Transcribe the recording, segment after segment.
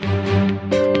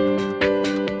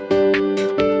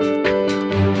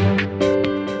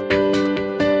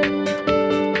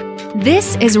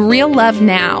This is Real Love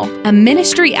Now, a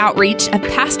ministry outreach of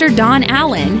Pastor Don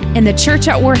Allen in the church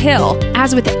at War Hill.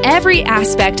 As with every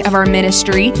aspect of our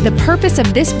ministry, the purpose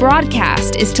of this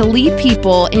broadcast is to lead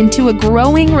people into a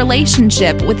growing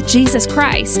relationship with Jesus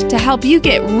Christ to help you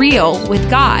get real with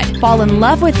God, fall in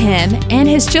love with Him and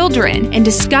His children, and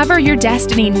discover your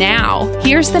destiny now.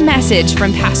 Here's the message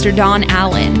from Pastor Don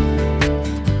Allen.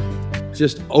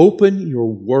 Just open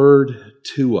your word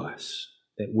to us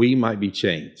that we might be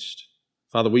changed.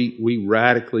 Father, we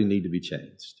radically need to be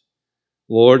changed.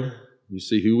 Lord, you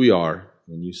see who we are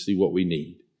and you see what we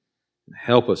need.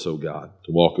 Help us, oh God,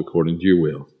 to walk according to your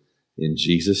will. In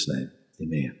Jesus' name,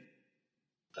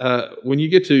 amen. When you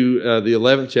get to the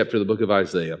 11th chapter of the book of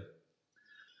Isaiah,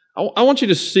 I want you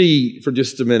to see for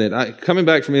just a minute, coming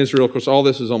back from Israel, of course, all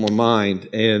this is on my mind,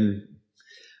 and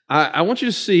I want you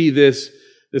to see this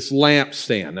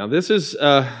lampstand. Now, this is,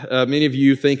 many of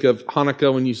you think of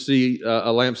Hanukkah when you see a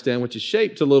lampstand, which is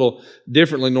shaped a little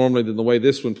differently normally than the way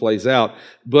this one plays out.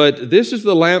 But this is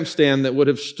the lampstand that would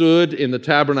have stood in the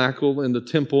tabernacle, in the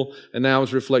temple, and now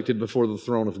is reflected before the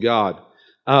throne of God.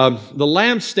 The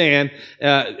lampstand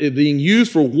being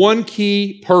used for one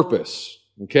key purpose.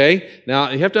 Okay? Now,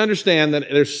 you have to understand that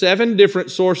there's 7 different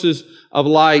sources of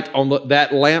light on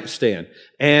that lampstand.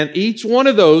 And each one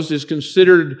of those is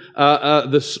considered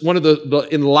one of the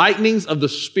enlightenings of the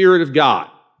Spirit of God.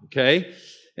 Okay?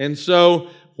 And so,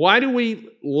 why do we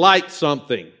light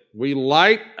something? We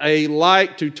light a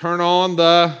light to turn on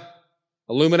the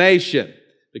illumination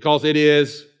because it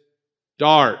is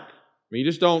dark. I mean, you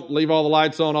just don't leave all the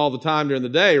lights on all the time during the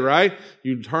day, right?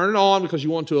 You turn it on because you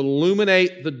want to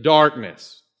illuminate the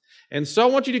darkness. And so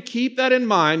I want you to keep that in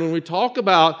mind when we talk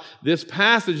about this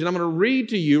passage, and I'm going to read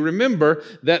to you. Remember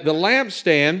that the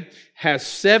lampstand has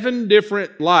 7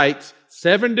 different lights,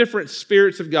 7 different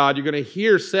spirits of God. You're going to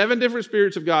hear 7 different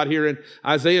spirits of God here in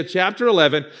Isaiah chapter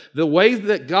 11, the ways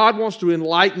that God wants to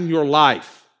enlighten your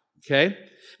life. Okay?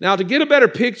 Now, to get a better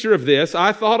picture of this,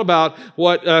 I thought about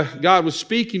what God was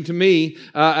speaking to me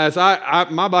as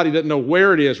my body doesn't know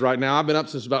where it is right now. I've been up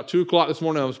since about 2 o'clock this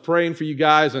morning. I was praying for you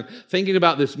guys and thinking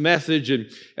about this message. And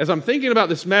as I'm thinking about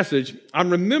this message, I'm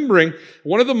remembering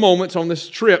one of the moments on this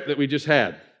trip that we just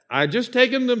had. I had just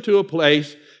taken them to a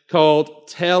place called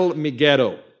Tel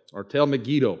Megiddo, or Tel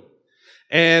Megiddo.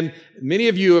 And many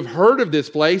of you have heard of this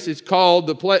place. It's called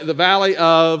the Valley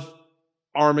of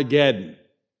Armageddon.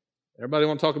 Everybody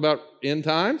want to talk about end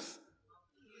times?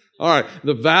 All right,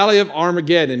 the Valley of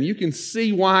Armageddon. You can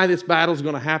see why this battle is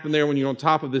going to happen there when you're on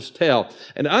top of this tell.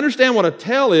 And to understand what a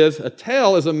tell is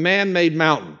a man-made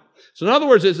mountain. So in other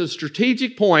words, it's a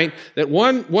strategic point that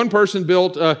one person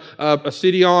built a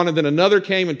city on, and then another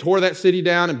came and tore that city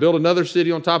down and built another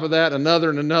city on top of that,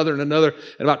 another and another and another.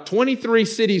 And about 23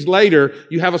 cities later,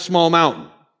 you have a small mountain.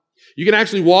 You can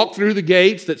actually walk through the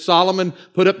gates that Solomon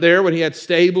put up there when he had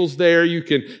stables there. You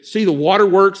can see the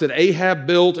waterworks that Ahab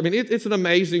built. I mean, it's an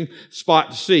amazing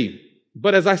spot to see.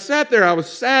 But as I sat there, I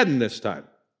was saddened this time.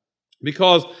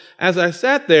 Because as I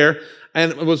sat there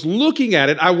and was looking at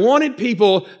it, I wanted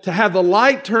people to have the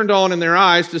light turned on in their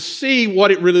eyes to see what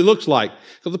it really looks like.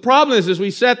 So the problem is, as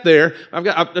we sat there,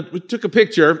 we took a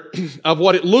picture of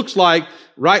what it looks like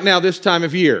right now this time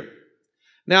of year.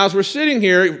 Now, as we're sitting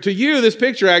here, to you, this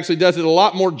picture actually does it a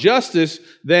lot more justice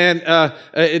than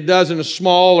it does in a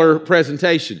smaller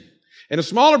presentation. In a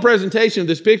smaller presentation of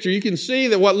this picture, you can see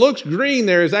that what looks green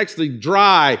there is actually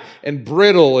dry and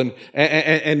brittle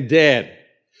and dead.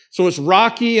 So it's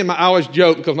rocky, and I always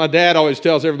joke because my dad always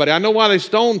tells everybody, I know why they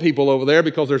stone people over there,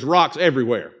 because there's rocks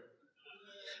everywhere.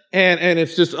 And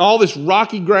it's just all this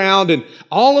rocky ground, and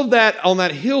all of that on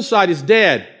that hillside is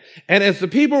dead. And as the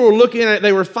people were looking at it,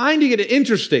 they were finding it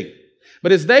interesting.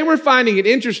 But as they were finding it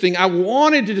interesting, I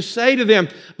wanted to say to them,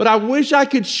 but I wish I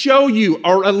could show you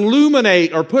or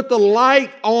illuminate or put the light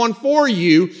on for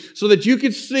you so that you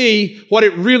could see what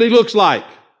it really looks like.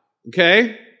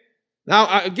 Okay?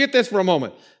 Now, get this for a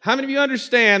moment. How many of you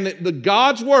understand that the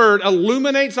God's Word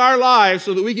illuminates our lives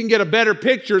so that we can get a better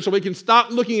picture, so we can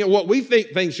stop looking at what we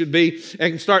think things should be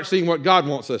and can start seeing what God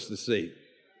wants us to see?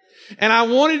 And I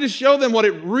wanted to show them what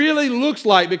it really looks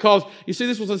like, because, you see,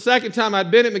 this was the second time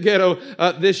I'd been at Megiddo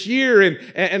this year,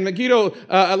 and Megiddo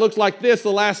looked like this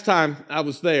the last time I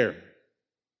was there.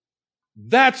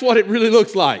 That's what it really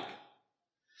looks like.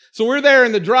 So we're there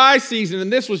in the dry season,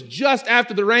 and this was just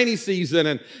after the rainy season.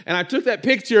 And I took that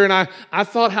picture, and I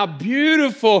thought how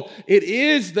beautiful it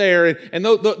is there. And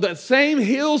the same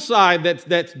hillside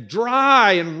that's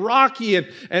dry and rocky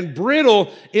and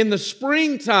brittle in the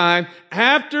springtime,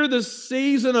 after the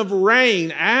season of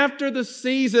rain, after the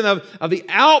season of the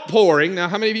outpouring. Now,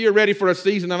 how many of you are ready for a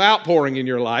season of outpouring in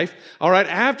your life? All right,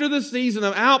 after the season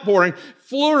of outpouring,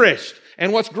 flourished.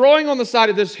 And what's growing on the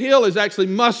side of this hill is actually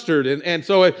mustard. And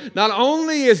so not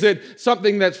only is it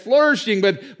something that's flourishing,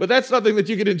 but that's something that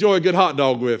you can enjoy a good hot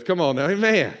dog with. Come on now,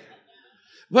 amen.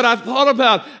 But I thought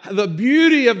about the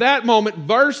beauty of that moment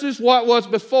versus what was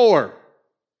before.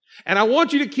 And I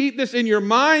want you to keep this in your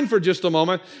mind for just a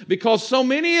moment, because so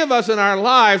many of us in our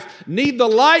lives need the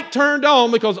light turned on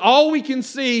because all we can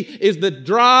see is the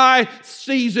dry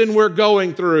season we're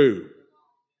going through.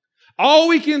 All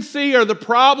we can see are the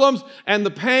problems and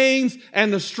the pains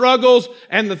and the struggles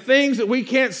and the things that we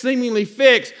can't seemingly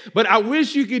fix. But I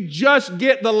wish you could just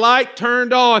get the light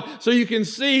turned on so you can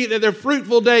see that there are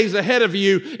fruitful days ahead of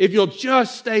you if you'll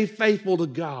just stay faithful to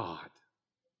God.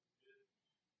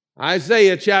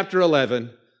 Isaiah chapter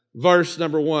 11, verse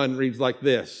number 1 reads like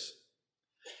this.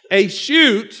 A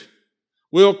shoot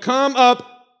will come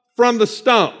up from the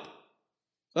stump.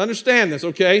 Understand this,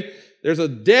 okay? There's a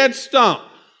dead stump.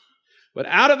 But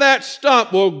out of that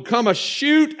stump will come a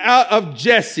shoot out of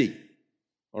Jesse.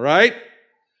 All right?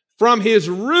 From his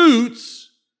roots,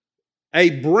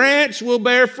 a branch will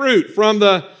bear fruit. From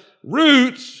the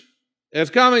roots, there's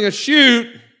coming a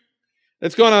shoot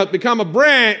that's going to become a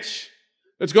branch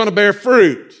that's going to bear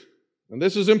fruit. And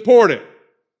this is important.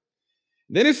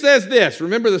 Then it says this.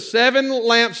 Remember the 7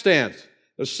 lampstands,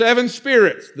 the 7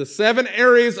 spirits, the 7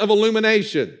 areas of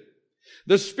illumination.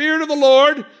 The Spirit of the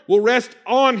Lord will rest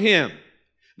on him.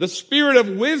 The Spirit of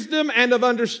wisdom and of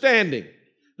understanding.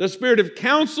 The Spirit of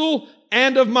counsel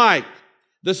and of might.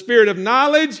 The Spirit of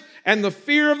knowledge and the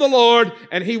fear of the Lord,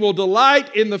 and he will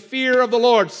delight in the fear of the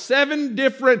Lord. 7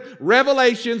 different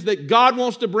revelations that God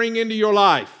wants to bring into your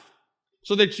life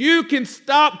so that you can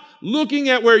stop looking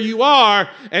at where you are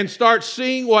and start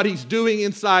seeing what he's doing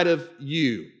inside of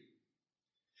you.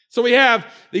 So we have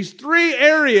these 3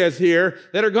 areas here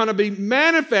that are going to be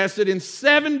manifested in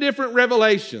 7 different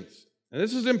revelations. And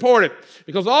this is important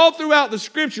because all throughout the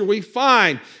scripture we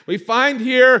find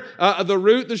here the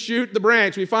root, the shoot, the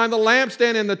branch. We find the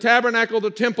lampstand in the tabernacle, the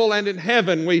temple, and in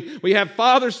heaven. We have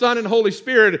Father, Son, and Holy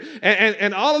Spirit.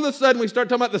 And all of a sudden we start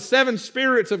talking about the 7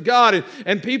 spirits of God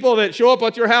and people that show up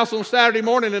at your house on Saturday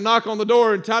morning and knock on the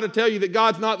door and try to tell you that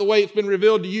God's not the way it's been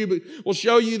revealed to you, but will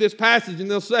show you this passage and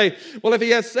they'll say, well, if he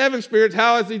has 7 spirits,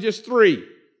 how is he just 3?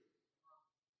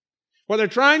 What they're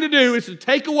trying to do is to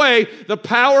take away the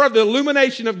power of the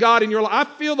illumination of God in your life. I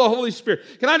feel the Holy Spirit.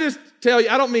 Can I just tell you,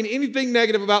 I don't mean anything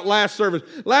negative about last service.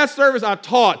 Last service I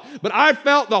taught, but I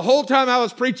felt the whole time I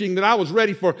was preaching that I was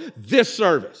ready for this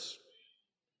service.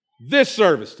 This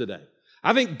service today.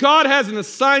 I think God has an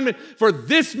assignment for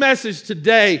this message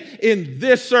today in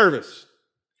this service.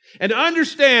 And to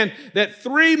understand that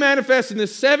 3 manifest in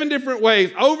this 7 different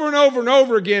ways over and over and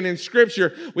over again in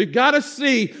Scripture, we've got to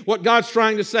see what God's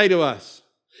trying to say to us.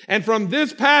 And from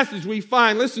this passage we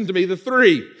find, listen to me, the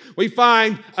 3. We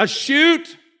find a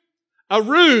shoot, a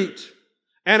root,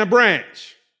 and a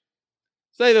branch.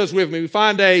 Say those with me. We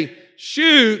find a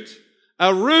shoot,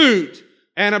 a root,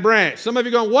 and a branch. Some of you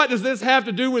are going, what does this have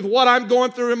to do with what I'm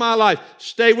going through in my life?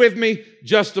 Stay with me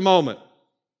just a moment.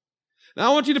 Now,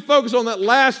 I want you to focus on that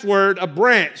last word, a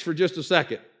branch, for just a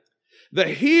second. The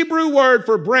Hebrew word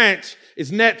for branch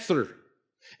is netzer.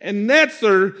 And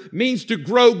netzer means to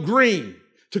grow green,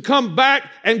 to come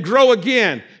back and grow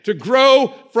again, to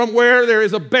grow from where there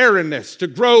is a barrenness, to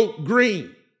grow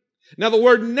green. Now, the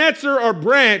word netzer or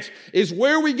branch is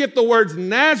where we get the words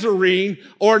Nazarene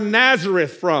or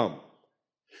Nazareth from.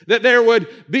 That there would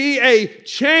be a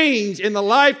change in the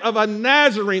life of a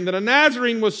Nazarene, that a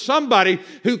Nazarene was somebody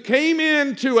who came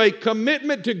into a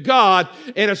commitment to God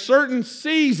in a certain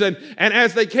season, and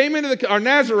as they came into or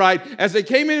Nazarite, as they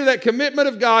came into that commitment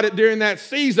of God during that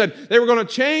season, they were going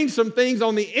to change some things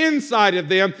on the inside of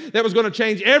them that was going to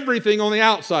change everything on the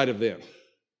outside of them.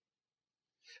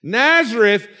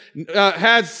 Nazareth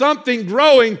had something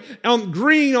growing on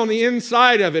green on the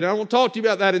inside of it. I will talk to you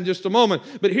about that in just a moment.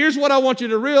 But here's what I want you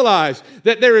to realize,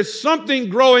 that there is something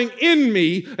growing in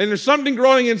me and there's something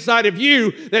growing inside of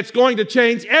you that's going to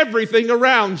change everything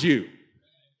around you.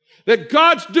 That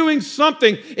God's doing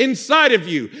something inside of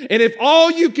you. And if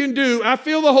all you can do, I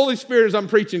feel the Holy Spirit as I'm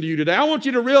preaching to you today. I want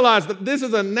you to realize that this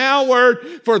is a now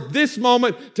word for this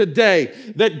moment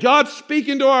today. That God's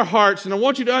speaking to our hearts. And I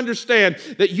want you to understand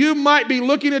that you might be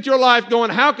looking at your life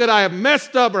going, how could I have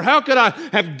messed up? Or how could I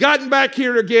have gotten back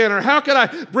here again? Or how could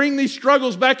I bring these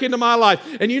struggles back into my life?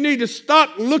 And you need to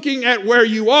stop looking at where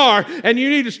you are. And you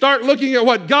need to start looking at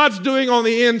what God's doing on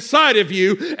the inside of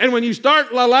you. And when you start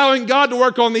allowing God to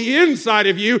work on the inside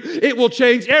of you, it will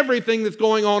change everything that's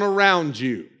going on around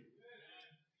you.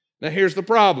 Now here's the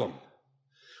problem.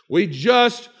 We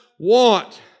just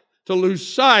want to lose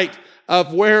sight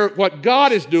of what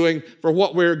God is doing for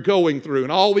what we're going through.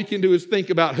 And all we can do is think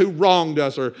about who wronged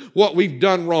us or what we've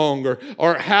done wrong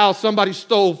or how somebody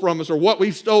stole from us or what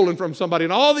we've stolen from somebody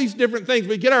and all these different things.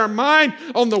 We get our mind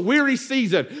on the weary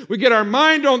season. We get our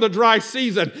mind on the dry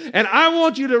season. And I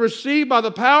want you to receive by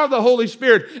the power of the Holy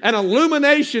Spirit an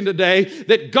illumination today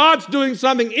that God's doing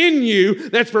something in you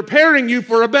that's preparing you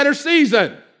for a better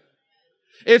season.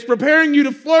 It's preparing you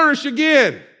to flourish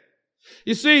again.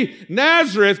 You see,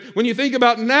 Nazareth, when you think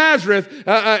about Nazareth,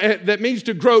 that means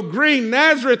to grow green.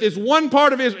 Nazareth is one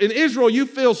part of Israel. In Israel, you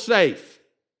feel safe.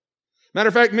 Matter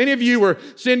of fact, many of you were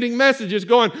sending messages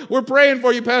going, we're praying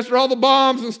for you, Pastor, all the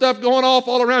bombs and stuff going off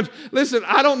all around you. Listen,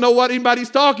 I don't know what anybody's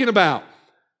talking about.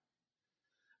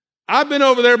 I've been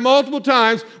over there multiple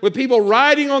times with people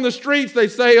riding on the streets, they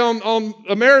say on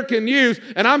American news,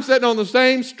 and I'm sitting on the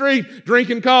same street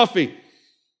drinking coffee.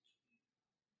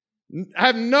 I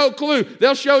have no clue.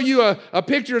 They'll show you a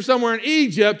picture of somewhere in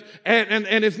Egypt, and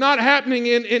it's not happening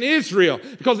in Israel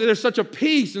because there's such a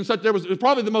peace and such. It was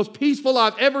probably the most peaceful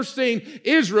I've ever seen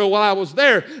Israel while I was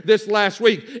there this last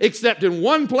week, except in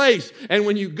one place. And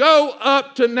when you go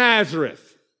up to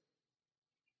Nazareth,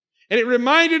 and it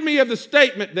reminded me of the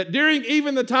statement that during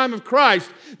even the time of Christ,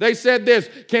 they said this,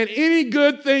 can any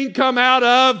good thing come out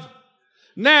of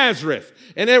Nazareth?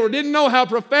 And they didn't know how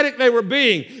prophetic they were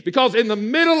being because in the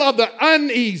middle of the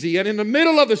uneasy and in the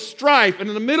middle of the strife and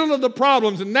in the middle of the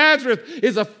problems, and Nazareth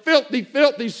is a filthy,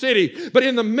 filthy city, but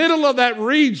in the middle of that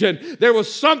region, there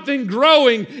was something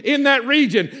growing in that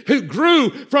region who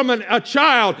grew from a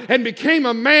child and became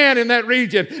a man in that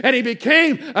region. And he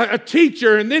became a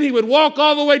teacher, and then he would walk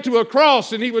all the way to a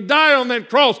cross and he would die on that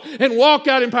cross and walk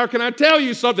out in power. Can I tell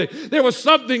you something? There was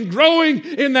something growing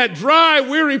in that dry,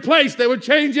 weary place that would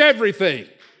change everything.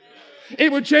 It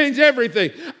would change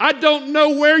everything. I don't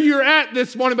know where you're at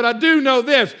this morning, but I do know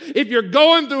this. If you're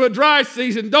going through a dry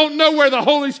season, don't know where the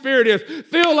Holy Spirit is,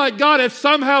 feel like God has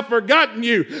somehow forgotten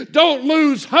you, don't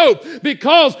lose hope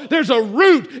because there's a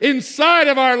root inside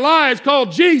of our lives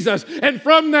called Jesus. And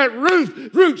from that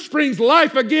root springs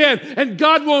life again. And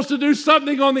God wants to do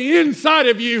something on the inside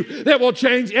of you that will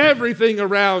change everything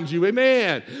around you.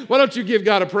 Amen. Why don't you give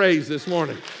God a praise this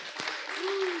morning?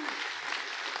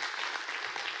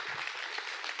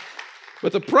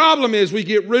 But the problem is we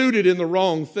get rooted in the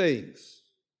wrong things.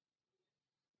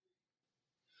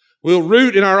 We'll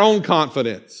root in our own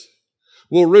confidence.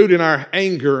 We'll root in our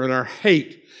anger and our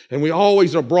hate. And we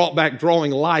always are brought back drawing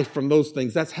life from those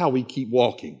things. That's how we keep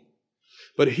walking.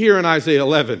 But here in Isaiah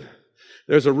 11,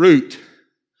 there's a root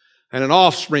and an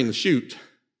offspring shoot.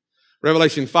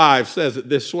 Revelation 5 says it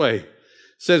this way.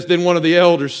 Says, then one of the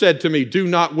elders said to me, do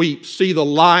not weep. See, the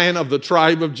Lion of the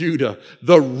tribe of Judah,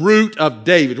 the root of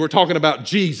David, we're talking about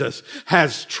Jesus,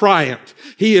 has triumphed.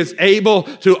 He is able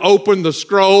to open the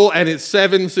scroll and its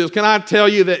 7 seals. Can I tell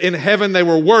you that in heaven they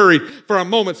were worried for a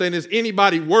moment saying, is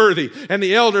anybody worthy? And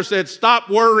the elder said, stop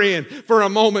worrying for a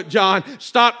moment, John.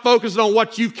 Stop focusing on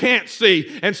what you can't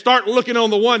see and start looking on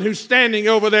the one who's standing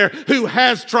over there who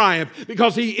has triumphed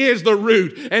because he is the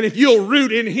root. And if you'll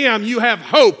root in him, you have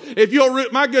hope. If you'll root,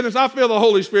 my goodness, I feel the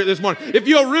Holy Spirit this morning. If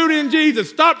you'll root in Jesus,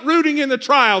 stop rooting in the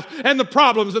trials and the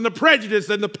problems and the prejudice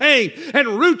and the pain and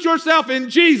root yourself in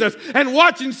Jesus and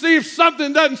watch and see if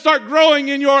something doesn't start growing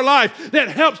in your life that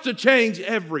helps to change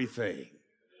everything.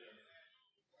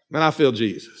 Man, I feel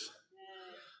Jesus.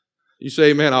 You say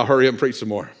amen, I'll hurry up and preach some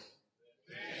more.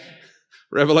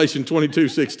 Revelation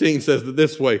 22:16 says it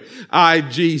this way, I,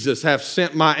 Jesus, have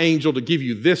sent my angel to give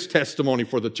you this testimony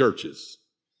for the churches.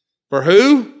 For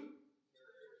who?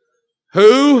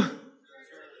 Who?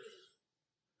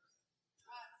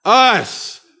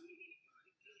 Us.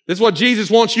 This is what Jesus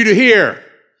wants you to hear.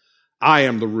 I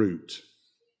am the root.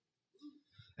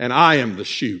 And I am the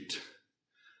shoot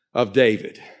of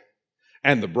David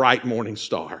and the bright morning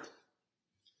star.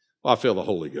 Well, I feel the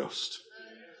Holy Ghost.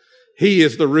 He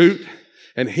is the root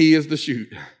and He is the shoot.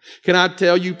 Can I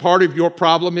tell you, part of your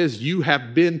problem is you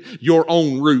have been your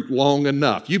own root long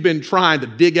enough. You've been trying to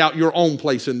dig out your own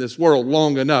place in this world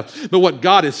long enough. But what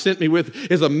God has sent me with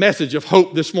is a message of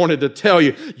hope this morning to tell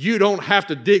you, you don't have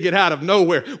to dig it out of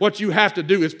nowhere. What you have to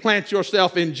do is plant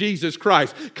yourself in Jesus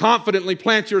Christ. Confidently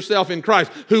plant yourself in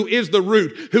Christ, who is the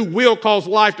root, who will cause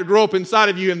life to grow up inside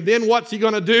of you. And then what's He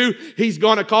going to do? He's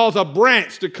going to cause a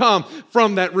branch to come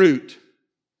from that root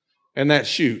and that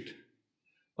shoot.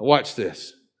 Now watch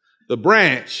this. The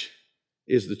branch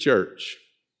is the church.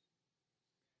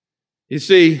 You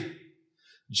see,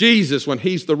 Jesus, when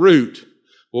He's the root,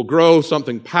 will grow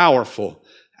something powerful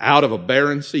out of a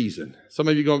barren season. Some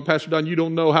of you going, Pastor Don, you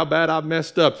don't know how bad I've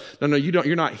messed up. No, you don't.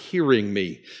 You're not hearing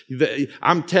me.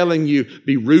 I'm telling you,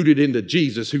 be rooted into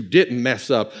Jesus, who didn't mess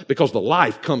up, because the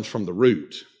life comes from the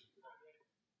root.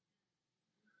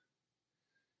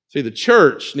 See, the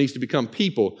church needs to become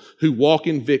people who walk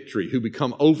in victory, who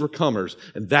become overcomers,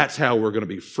 and that's how we're going to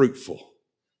be fruitful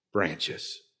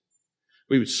branches.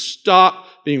 We would stop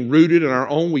being rooted in our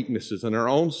own weaknesses and our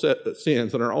own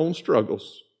sins and our own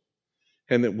struggles,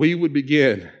 and that we would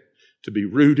begin to be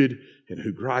rooted in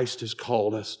who Christ has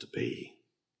called us to be.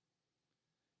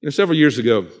 Several years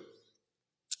ago,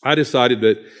 I decided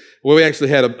that, we actually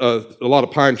had a lot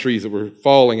of pine trees that were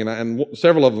falling, and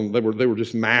several of them, they were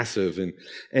just massive,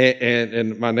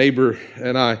 and my neighbor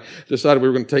and I decided we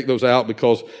were going to take those out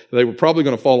because they were probably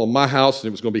going to fall on my house, and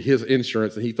it was going to be his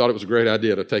insurance, and he thought it was a great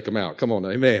idea to take them out. Come on,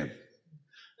 amen.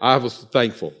 I was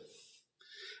thankful.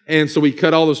 And so we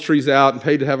cut all those trees out and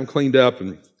paid to have them cleaned up,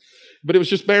 but it was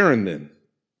just barren then.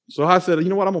 So I said, you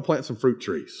know what, I'm going to plant some fruit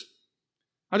trees.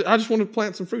 I just wanted to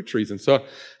plant some fruit trees. And so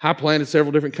I planted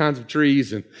several different kinds of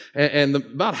trees, and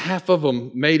about half of them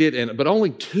made it, but only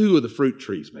 2 of the fruit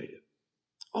trees made it.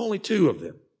 Only 2 of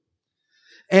them.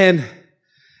 And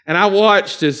I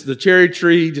watched as the cherry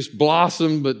tree just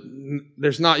blossomed, but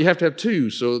you have to have 2,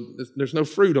 so there's no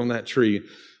fruit on that tree.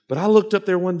 But I looked up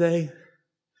there one day,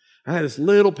 I had this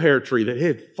little pear tree that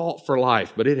had fought for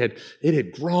life, but it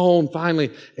had grown finally,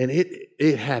 and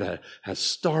it had a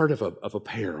start of a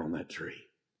pear on that tree.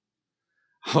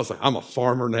 I was like, I'm a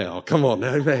farmer now. Come on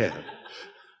now, man.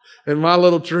 And my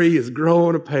little tree is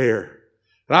growing a pear.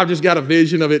 And I've just got a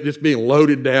vision of it just being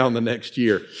loaded down the next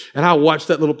year. And I watched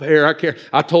that little pear.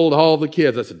 I told all the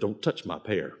kids, I said, don't touch my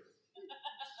pear.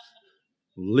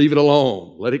 Leave it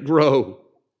alone. Let it grow.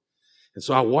 And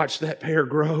so I watched that pear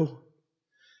grow.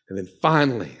 And then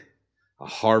finally, I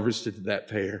harvested that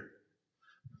pear.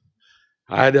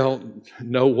 I don't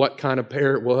know what kind of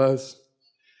pear it was.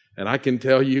 And I can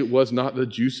tell you it was not the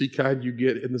juicy kind you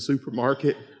get in the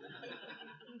supermarket.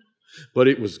 But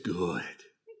it was good.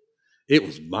 It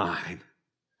was mine.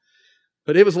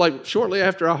 But it was like shortly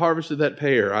after I harvested that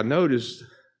pear, I noticed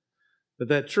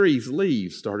that tree's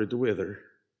leaves started to wither.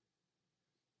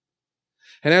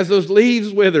 And as those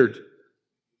leaves withered,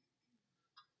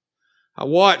 I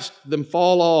watched them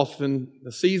fall off in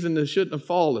the season that shouldn't have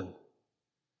fallen.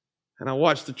 And I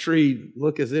watched the tree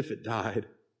look as if it died.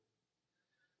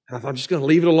 And I thought, I'm just going to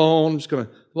leave it alone.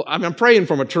 I'm praying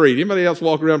from a tree. Anybody else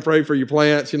walk around praying for your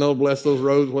plants, bless those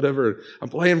roads, whatever? I'm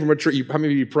praying from a tree. How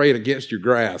many of you praying against your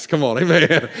grass? Come on,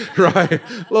 amen. Right?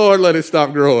 Lord, let it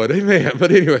stop growing. Amen.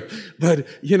 But anyway,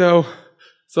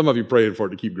 some of you praying for it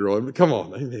to keep growing, but come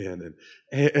on, amen.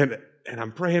 And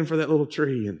I'm praying for that little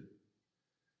tree.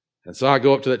 And so I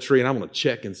go up to that tree and I'm going to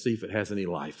check and see if it has any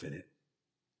life in it.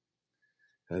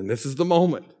 And this is the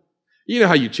moment. You know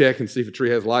how you check and see if a tree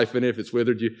has life in it. If it's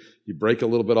withered, you break a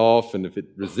little bit off, and if it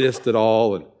resists at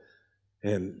all.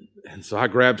 And so I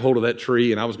grabbed hold of that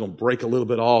tree, and I was going to break a little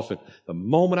bit off. And the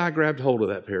moment I grabbed hold of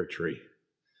that pear tree,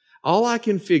 all I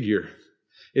can figure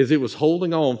is it was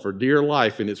holding on for dear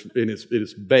life in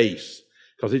its base,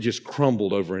 because it just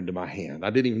crumbled over into my hand.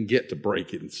 I didn't even get to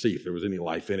break it and see if there was any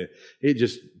life in it. It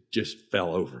just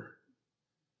fell over.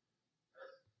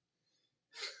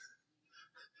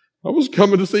 I was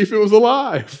coming to see if it was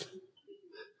alive.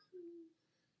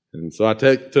 And so I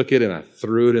took it and I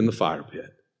threw it in the fire pit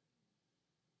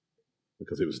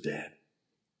because it was dead.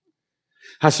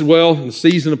 I said, well, in the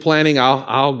season of planting,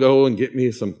 I'll go and get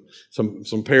me some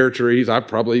pear trees. I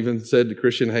probably even said to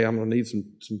Christian, hey, I'm going to need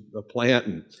a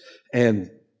plant.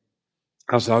 And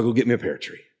I said, I'll go get me a pear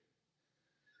tree.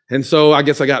 And so I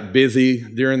guess I got busy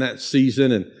during that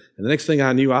season. And the next thing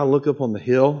I knew, I look up on the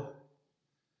hill,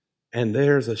 and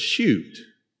there's a shoot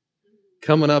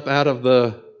coming up out of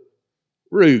the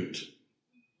root.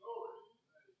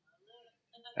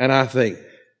 And I think,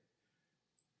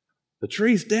 the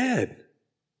tree's dead,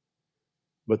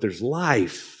 but there's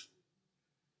life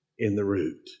in the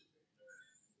root.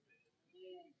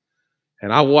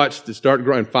 And I watched it start to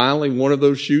grow, and finally one of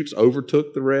those shoots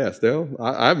overtook the rest. Now,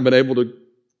 I haven't been able to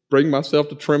bring myself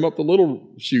to trim up the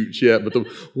little shoots yet, but the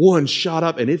one shot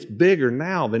up, and it's bigger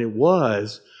now than it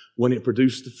was when it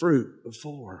produced the fruit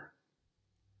before.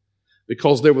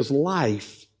 Because there was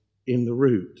life in the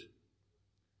root.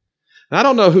 And I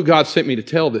don't know who God sent me to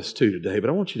tell this to today, but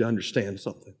I want you to understand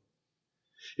something.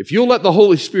 If you'll let the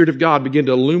Holy Spirit of God begin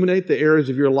to illuminate the areas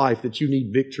of your life that you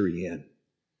need victory in,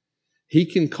 He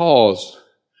can cause,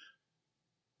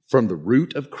 from the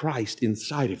root of Christ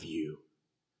inside of you,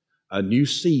 a new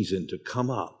season to come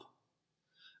up,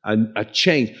 a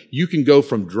change. You can go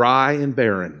from dry and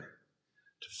barren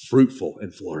to fruitful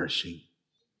and flourishing.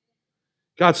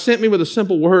 God sent me with a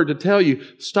simple word to tell you,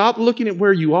 stop looking at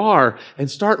where you are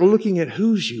and start looking at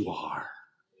whose you are.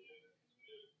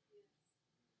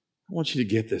 I want you to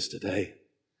get this today.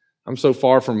 I'm so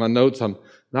far from my notes, I'm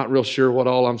not real sure what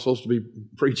all I'm supposed to be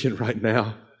preaching right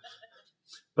now.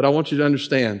 But I want you to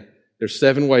understand, there's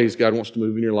 7 ways God wants to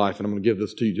move in your life, and I'm going to give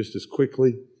this to you just as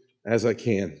quickly as I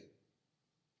can.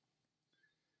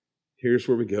 Here's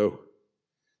where we go.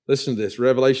 Listen to this.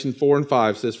 Revelation 4 and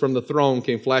 5 says, from the throne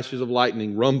came flashes of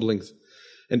lightning, rumblings,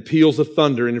 and peals of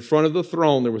thunder. And in front of the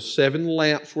throne there were 7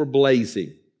 lamps were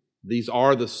blazing. These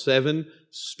are the 7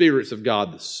 spirits of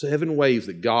God, the 7 ways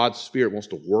that God's Spirit wants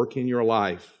to work in your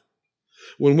life.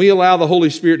 When we allow the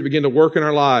Holy Spirit to begin to work in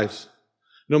our lives,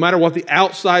 no matter what the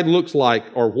outside looks like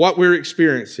or what we're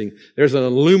experiencing, there's an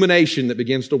illumination that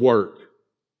begins to work.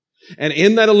 And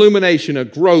in that illumination, a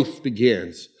growth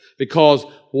begins. Because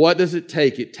what does it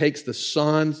take? It takes the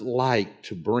sun's light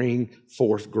to bring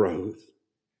forth growth.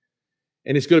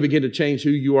 And it's going to begin to change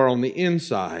who you are on the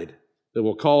inside that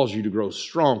will cause you to grow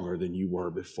stronger than you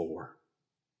were before.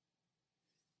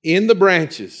 In the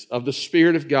branches of the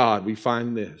Spirit of God, we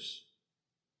find this.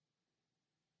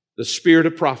 The spirit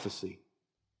of prophecy.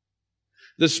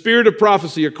 The spirit of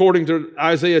prophecy, according to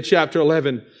Isaiah chapter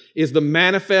 11, is the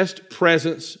manifest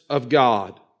presence of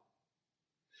God.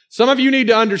 Some of you need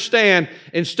to understand,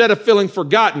 instead of feeling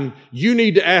forgotten, you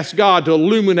need to ask God to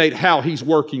illuminate how He's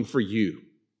working for you.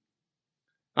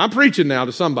 I'm preaching now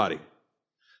to somebody.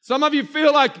 Some of you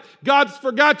feel like God's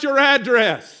forgot your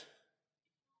address.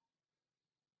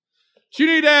 You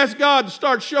need to ask God to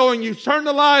start showing you, turn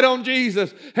the light on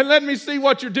Jesus and let me see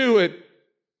what you're doing.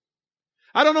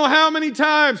 I don't know how many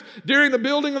times during the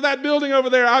building of that building over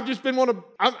there, I've just been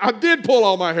I did pull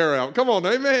all my hair out. Come on,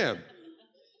 amen.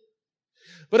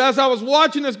 But as I was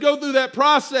watching us go through that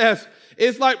process,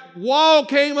 it's like wall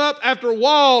came up after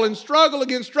wall and struggle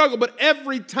against struggle. But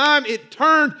every time it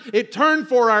turned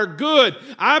for our good.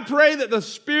 I pray that the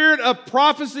spirit of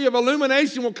prophecy, of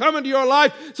illumination will come into your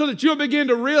life so that you'll begin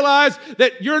to realize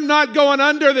that you're not going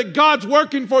under, that God's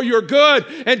working for your good.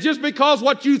 And just because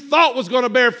what you thought was going to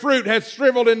bear fruit has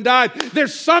shriveled and died,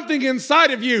 there's something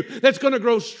inside of you that's going to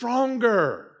grow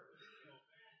stronger.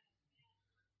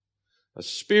 A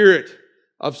spirit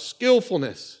of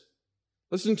skillfulness.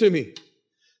 Listen to me.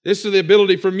 This is the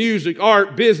ability for music,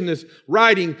 art, business,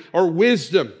 writing, or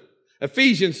wisdom.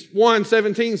 Ephesians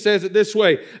 1:17 says it this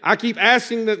way. I keep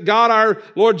asking that God our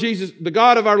Lord Jesus, the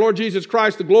God of our Lord Jesus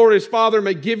Christ, the glorious Father,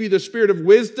 may give you the spirit of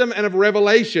wisdom and of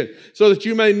revelation so that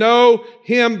you may know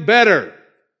Him better.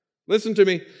 Listen to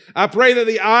me. I pray that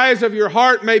the eyes of your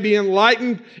heart may be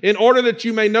enlightened in order that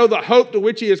you may know the hope to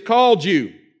which He has called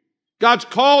you. God's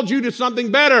called you to something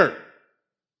better.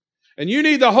 And you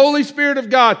need the Holy Spirit of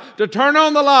God to turn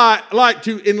on the light,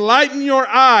 to enlighten your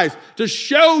eyes, to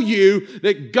show you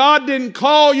that God didn't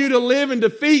call you to live in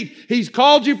defeat. He's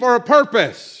called you for a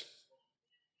purpose.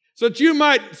 So that you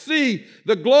might see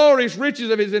the glorious riches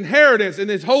of His inheritance in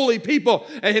His holy people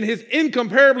and His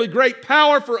incomparably great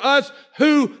power for us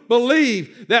who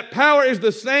believe. That power is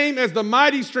the same as the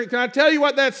mighty strength. Can I tell you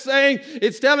what that's saying?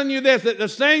 It's telling you this, that the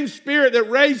same Spirit that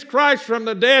raised Christ from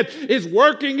the dead is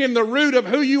working in the root of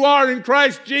who you are in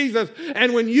Christ Jesus.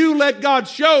 And when you let God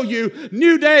show you,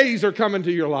 new days are coming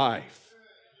to your life.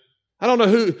 I don't know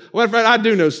who, well, in fact, I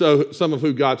do know some of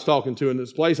who God's talking to in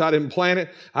this place. I didn't plan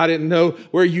it. I didn't know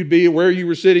where you'd be, where you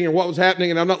were sitting, and what was happening.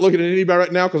 And I'm not looking at anybody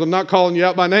right now because I'm not calling you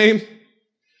out by name.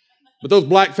 But those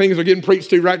black things are getting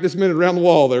preached to right this minute around the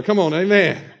wall there. Come on,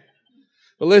 amen.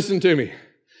 But listen to me.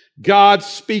 God's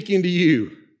speaking to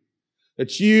you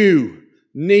that you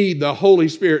need the Holy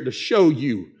Spirit to show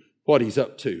you what He's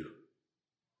up to.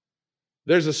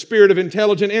 There's a spirit of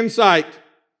intelligent insight.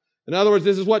 In other words,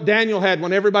 this is what Daniel had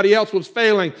when everybody else was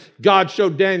failing. God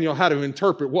showed Daniel how to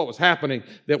interpret what was happening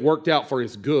that worked out for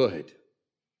his good.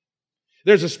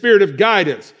 There's a spirit of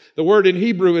guidance. The word in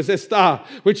Hebrew is estah,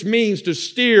 which means to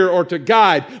steer or to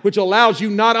guide, which allows you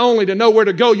not only to know where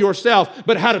to go yourself,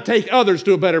 but how to take others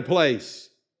to a better place.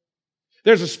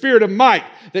 There's a spirit of might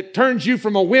that turns you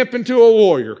from a wimp into a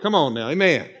warrior. Come on now,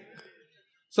 amen.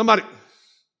 Somebody,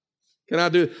 can I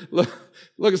do, look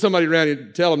at somebody around you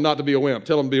and tell them not to be a wimp.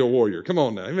 Tell them to be a warrior. Come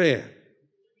on now, amen.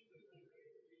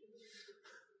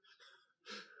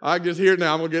 I can just hear it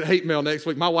now. I'm going to get hate mail next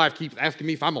week. My wife keeps asking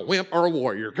me if I'm a wimp or a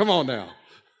warrior. Come on now.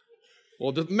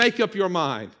 Well, just make up your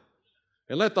mind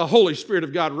and let the Holy Spirit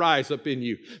of God rise up in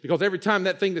you. Because every time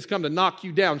that thing that's come to knock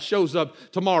you down shows up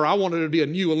tomorrow, I want there to be a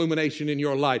new illumination in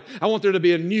your life. I want there to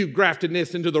be a new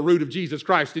graftedness into the root of Jesus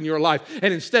Christ in your life.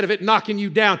 And instead of it knocking you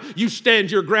down, you stand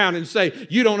your ground and say,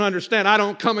 you don't understand. I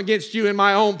don't come against you in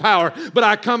my own power, but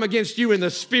I come against you in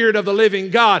the Spirit of the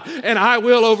living God, and I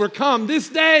will overcome this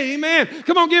day. Amen.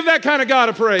 Come on, give that kind of God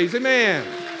a praise. Amen.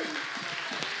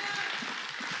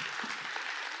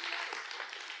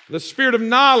 The spirit of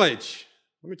knowledge.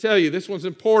 Let me tell you, this one's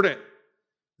important.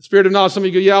 The spirit of knowledge. Some of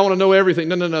you go, yeah, I want to know everything.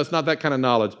 No, it's not that kind of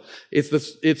knowledge. It's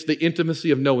the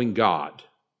intimacy of knowing God.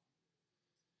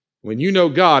 When you know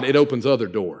God, it opens other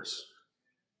doors.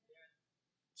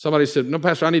 Somebody said, no,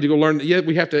 Pastor, I need to go learn. Yeah,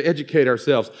 we have to educate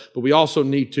ourselves, but we also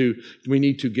need to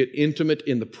get intimate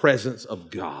in the presence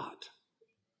of God.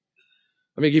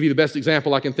 Let me give you the best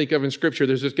example I can think of in Scripture.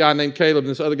 There's this guy named Caleb and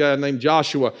this other guy named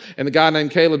Joshua. And the guy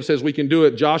named Caleb says we can do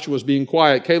it. Joshua's being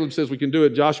quiet. Caleb says we can do it.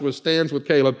 Joshua stands with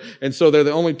Caleb. And so they're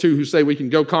the only two who say we can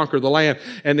go conquer the land.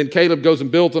 And then Caleb goes and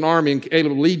builds an army, and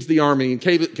Caleb leads the army. And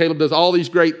Caleb does all these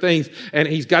great things, and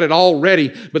he's got it all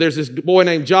ready. But there's this boy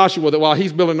named Joshua that while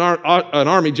he's building an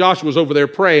army, Joshua's over there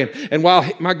praying. And while,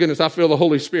 my goodness, I feel the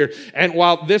Holy Spirit. And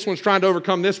while this one's trying to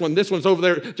overcome this one's over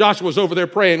there, Joshua's over there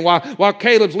praying. While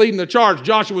Caleb's leading the charge,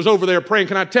 Joshua's over there praying.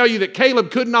 Can I tell you that Caleb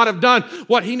could not have done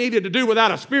what he needed to do without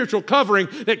a spiritual covering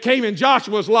that came in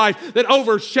Joshua's life that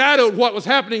overshadowed what was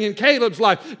happening in Caleb's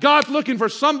life? God's looking for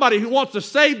somebody who wants to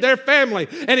save their family,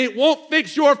 and it won't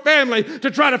fix your family to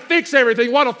try to fix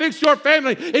everything. What will fix your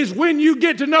family is when you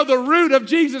get to know the root of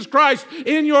Jesus Christ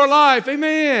in your life.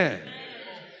 Amen.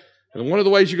 And one of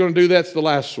the ways you're going to do that's the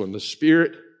last one, the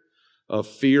spirit of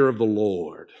fear of the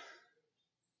Lord.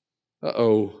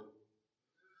 Uh-oh.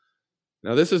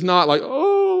 Now, this is not like,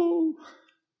 oh.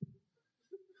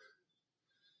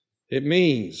 It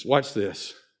means, watch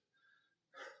this,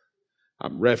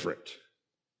 I'm reverent.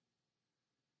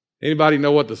 Anybody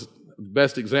know what the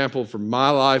best example from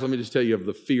my life, let me just tell you, of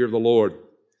the fear of the Lord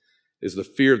is the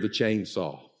fear of the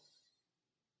chainsaw.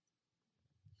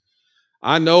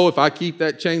 I know if I keep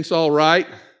that chainsaw right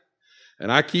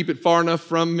and I keep it far enough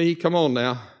from me, come on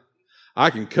now, I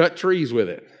can cut trees with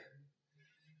it.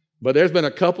 But there's been a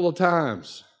couple of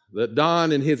times that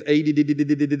Don in his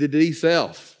ADD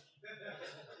self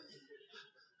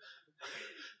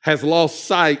has lost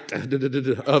sight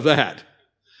of that.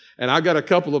 And I got a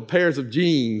couple of pairs of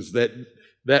jeans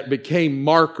that became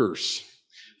markers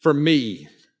for me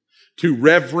to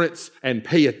reverence and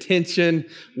pay attention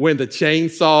when the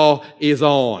chainsaw is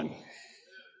on.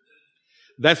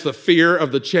 That's the fear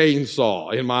of the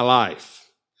chainsaw in my life.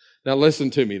 Now listen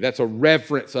to me. That's a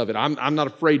reverence of it. I'm not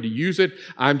afraid to use it.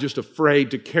 I'm just afraid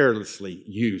to carelessly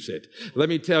use it. Let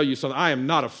me tell you something. I am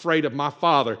not afraid of my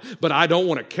Father, but I don't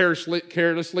want to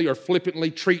carelessly or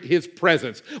flippantly treat His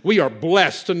presence. We are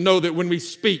blessed to know that when we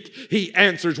speak, He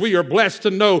answers. We are blessed to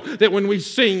know that when we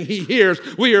sing, He hears.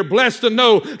 We are blessed to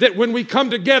know that when we come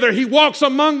together, He walks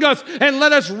among us, and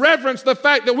let us reverence the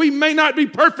fact that we may not be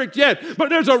perfect yet, but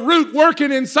there's a root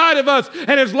working inside of us.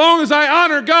 And as long as I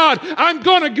honor God, I'm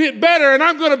going to get better, and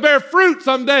I'm going to bear fruit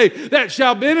someday that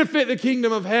shall benefit the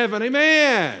kingdom of heaven.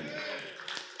 Amen.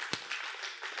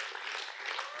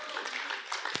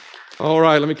 All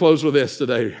right, let me close with this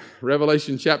today.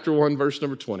 Revelation chapter 1, verse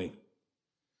number 20.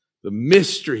 The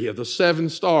mystery of the 7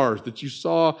 stars that you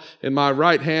saw in my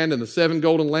right hand and the 7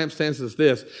 golden lampstands is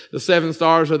this. The 7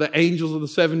 stars are the angels of the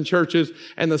 7 churches,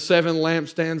 and the 7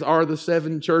 lampstands are the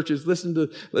 7 churches. Listen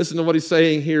to what he's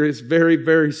saying here. It's very,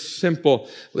 very simple.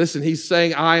 Listen, he's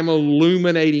saying, I am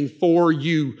illuminating for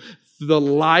you the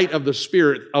light of the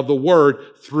Spirit of the Word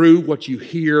through what you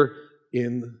hear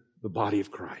in the body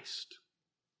of Christ.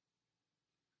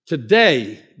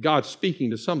 Today, God's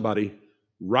speaking to somebody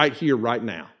right here, right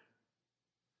now.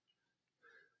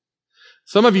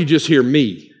 Some of you just hear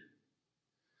me,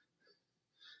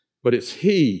 but it's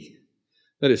He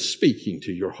that is speaking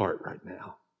to your heart right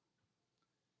now.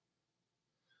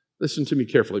 Listen to me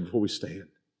carefully before we stand.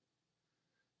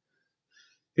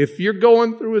 If you're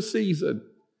going through a season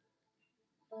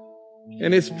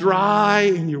and it's dry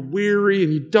and you're weary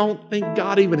and you don't think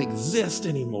God even exists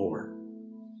anymore,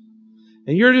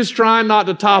 and you're just trying not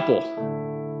to topple,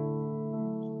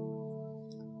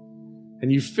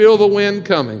 and you feel the wind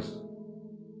coming,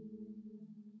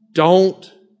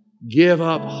 don't give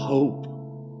up hope.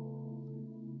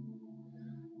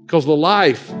 Because the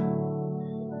life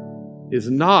is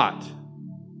not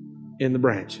in the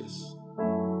branches.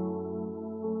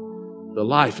 The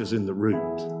life is in the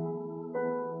root.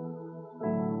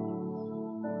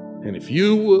 And if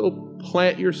you will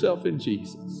plant yourself in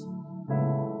Jesus,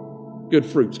 good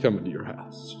fruit's coming to your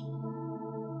house.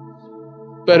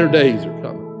 Better days are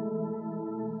coming.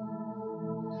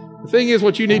 The thing is,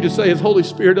 what you need to say is, Holy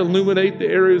Spirit, illuminate the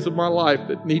areas of my life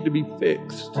that need to be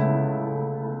fixed.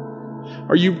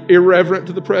 Are you irreverent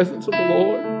to the presence of the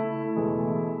Lord?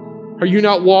 Are you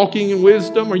not walking in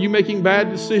wisdom? Are you making bad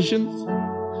decisions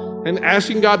and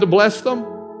asking God to bless them?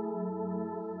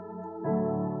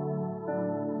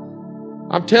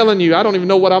 I'm telling you, I don't even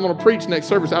know what I'm going to preach next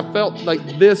service. I felt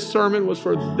like this sermon was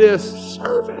for this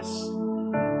service.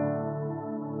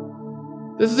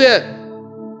 This is it.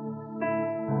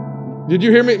 Did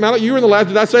you hear me? You were in the last.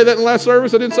 Did I say that in the last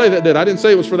service? I didn't say that, did I? I didn't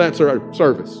say it was for that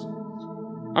service.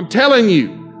 I'm telling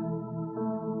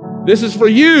you, this is for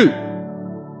you.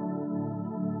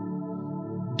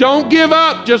 Don't give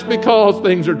up just because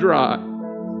things are dry.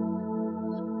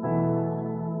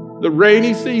 The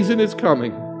rainy season is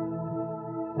coming.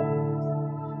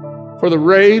 For the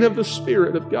rain of the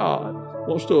Spirit of God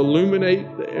wants to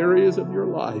illuminate the areas of your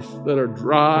life that are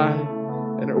dry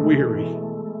and are weary.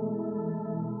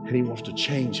 And He wants to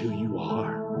change who you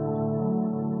are,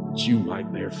 that you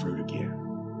might bear fruit again.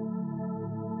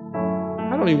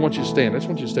 I don't even want you to stand. I just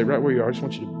want you to stay right where you are. I just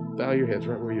want you to bow your heads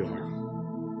right where you are.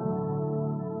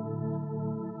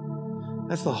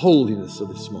 That's the holiness of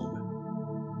this moment.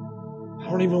 I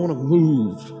don't even want to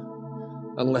move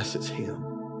unless it's Him.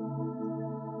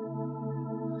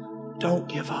 Don't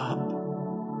give up.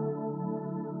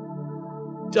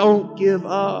 Don't give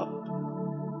up.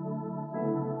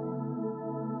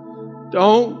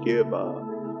 Don't give up.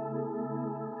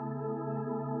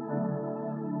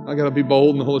 I got to be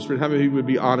bold in the Holy Spirit. How many of you would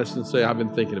be honest and say, I've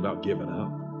been thinking about giving up?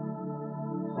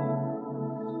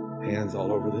 Hands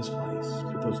all over this place.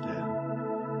 Put those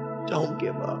down. Don't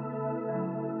give up.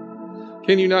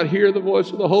 Can you not hear the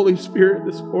voice of the Holy Spirit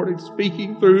this morning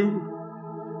speaking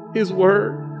through His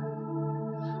Word?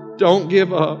 Don't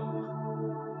give up.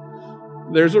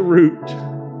 There's a root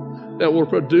that will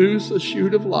produce a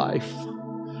shoot of life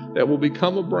that will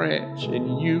become a branch,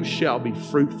 and you shall be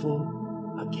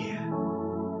fruitful again.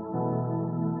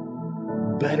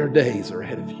 Better days are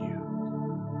ahead of you.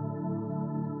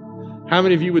 How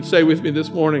many of you would say with me this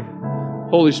morning,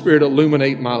 Holy Spirit,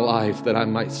 illuminate my life that I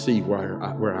might see where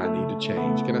I need to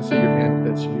change? Can I see your hand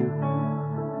if that's you?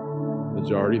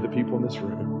 Majority of the people in this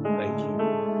room. Thank you.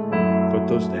 Put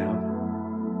those down.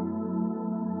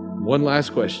 One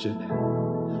last question.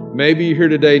 Maybe you're here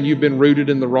today and you've been rooted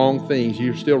in the wrong things.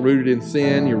 You're still rooted in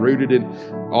sin. You're rooted in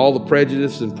all the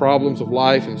prejudice and problems of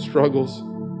life and struggles.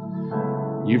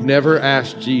 You've never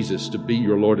asked Jesus to be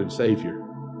your Lord and Savior.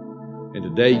 And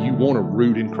today you want to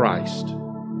root in Christ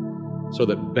so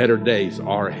that better days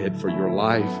are ahead for your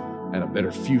life and a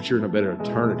better future and a better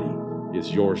eternity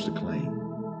is yours to claim.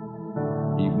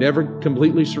 You've never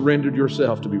completely surrendered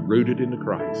yourself to be rooted into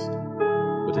Christ,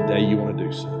 but today you want to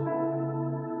do so.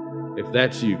 If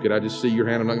that's you, could I just see your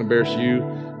hand? I'm not going to embarrass you.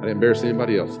 I didn't embarrass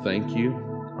anybody else. Thank you.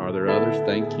 Are there others?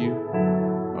 Thank you.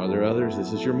 Are there others?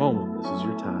 This is your moment. This is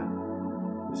your time.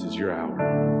 This is your hour.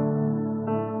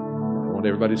 I want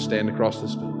everybody to stand across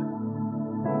this building.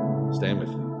 Stand with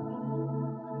me.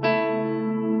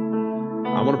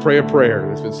 I want to pray a prayer.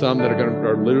 There's been some that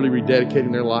are literally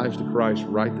rededicating their lives to Christ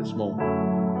right this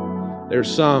moment.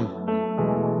 There's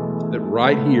some that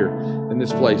right here in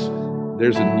this place,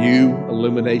 there's a new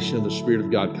illumination of the Spirit of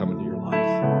God coming to your life.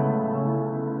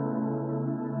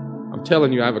 I'm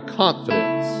telling you, I have a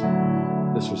confidence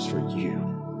this was for you.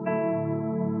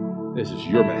 This is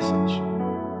your message.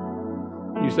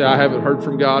 You say, I haven't heard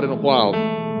from God in a while.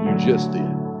 You just did.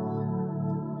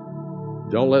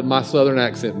 Don't let my southern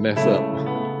accent mess up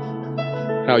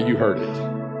how you heard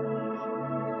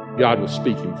it. God was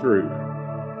speaking through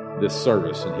this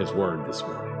service and His Word this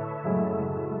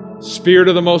morning. Spirit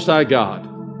of the Most High God,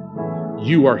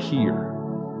 you are here.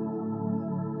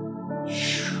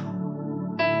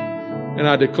 And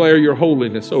I declare your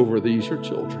holiness over these, your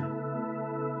children.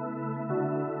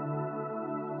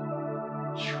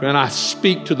 And I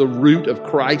speak to the root of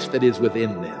Christ that is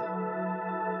within them.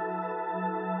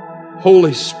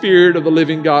 Holy Spirit of the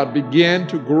living God, begin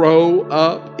to grow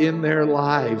up in their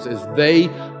lives as they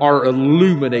are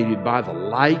illuminated by the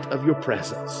light of your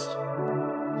presence.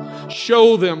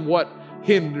 Show them what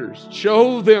hinders.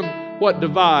 Show them what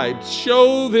divides.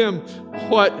 Show them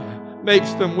what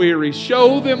makes them weary.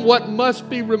 Show them what must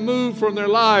be removed from their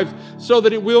lives so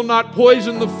that it will not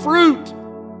poison the fruit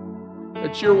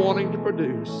that you're wanting to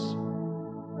produce.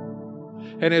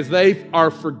 And as they are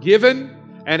forgiven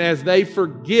and as they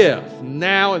forgive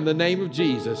now in the name of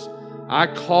Jesus, I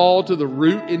call to the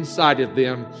root inside of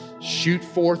them, shoot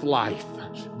forth life,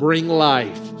 bring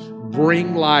life,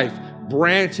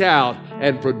 branch out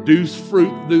and produce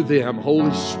fruit through them,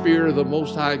 Holy Spirit of the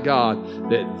Most High God,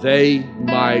 that they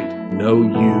might know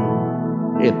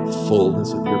you in the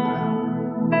fullness of your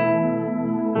power.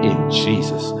 In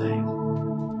Jesus' name.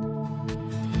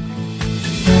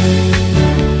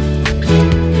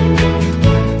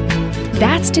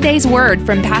 That's today's word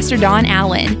from Pastor Don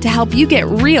Allen to help you get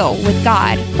real with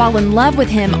God, fall in love with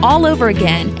Him all over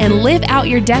again, and live out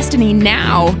your destiny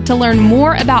now. To learn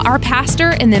more about our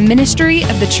pastor and the ministry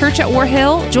of the Church at War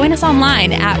Hill, join us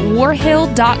online at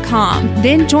warhill.com.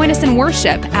 Then join us in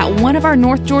worship at one of our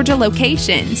North Georgia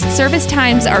locations. Service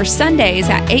times are Sundays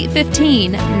at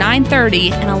 8:15,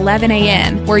 9:30, and 11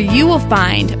 a.m., where you will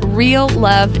find real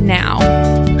love now.